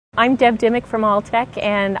I'm Deb Dimmick from ALLTECH,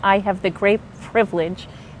 and I have the great privilege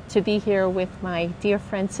to be here with my dear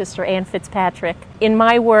friend, Sister Ann Fitzpatrick. In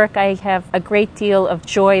my work, I have a great deal of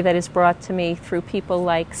joy that is brought to me through people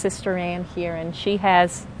like Sister Ann here, and she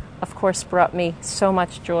has, of course, brought me so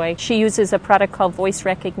much joy. She uses a product called voice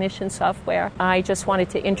recognition software. I just wanted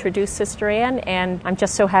to introduce Sister Ann, and I'm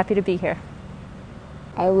just so happy to be here.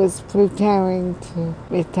 I was preparing to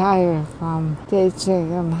retire from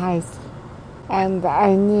teaching in high school, and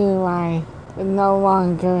I knew I would no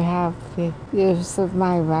longer have the use of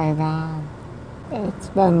my right arm. It's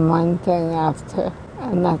been one thing after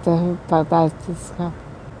another, but I discovered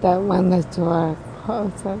that when the door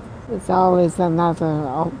closes, there's always another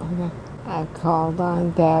opening. I called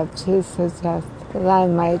on Dad. She suggested that I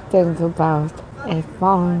might think about a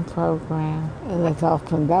phone program, and it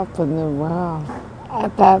opened up a new world.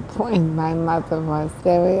 At that point, my mother was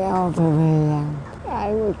very elderly, and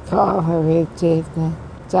I would call her each evening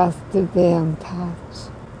just to be in touch.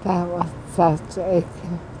 That was such a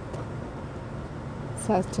gift,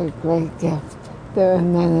 such a great gift. There are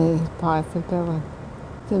many possibilities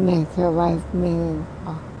to make her life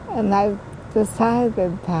meaningful. And I've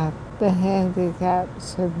decided that the handicap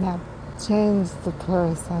should not change the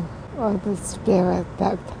person or the spirit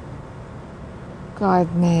that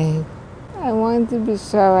God made. I wanted to be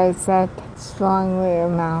sure I said strongly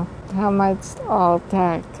enough how much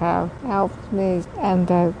ALLTECH have helped me, and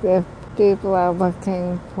that if people are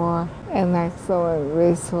looking for an excellent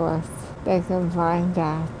resource, they can find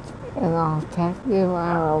that in ALLTECH. You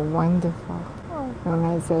are a wonderful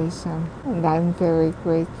organization, and I'm very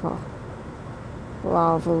grateful for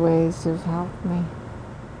all the ways you've helped me.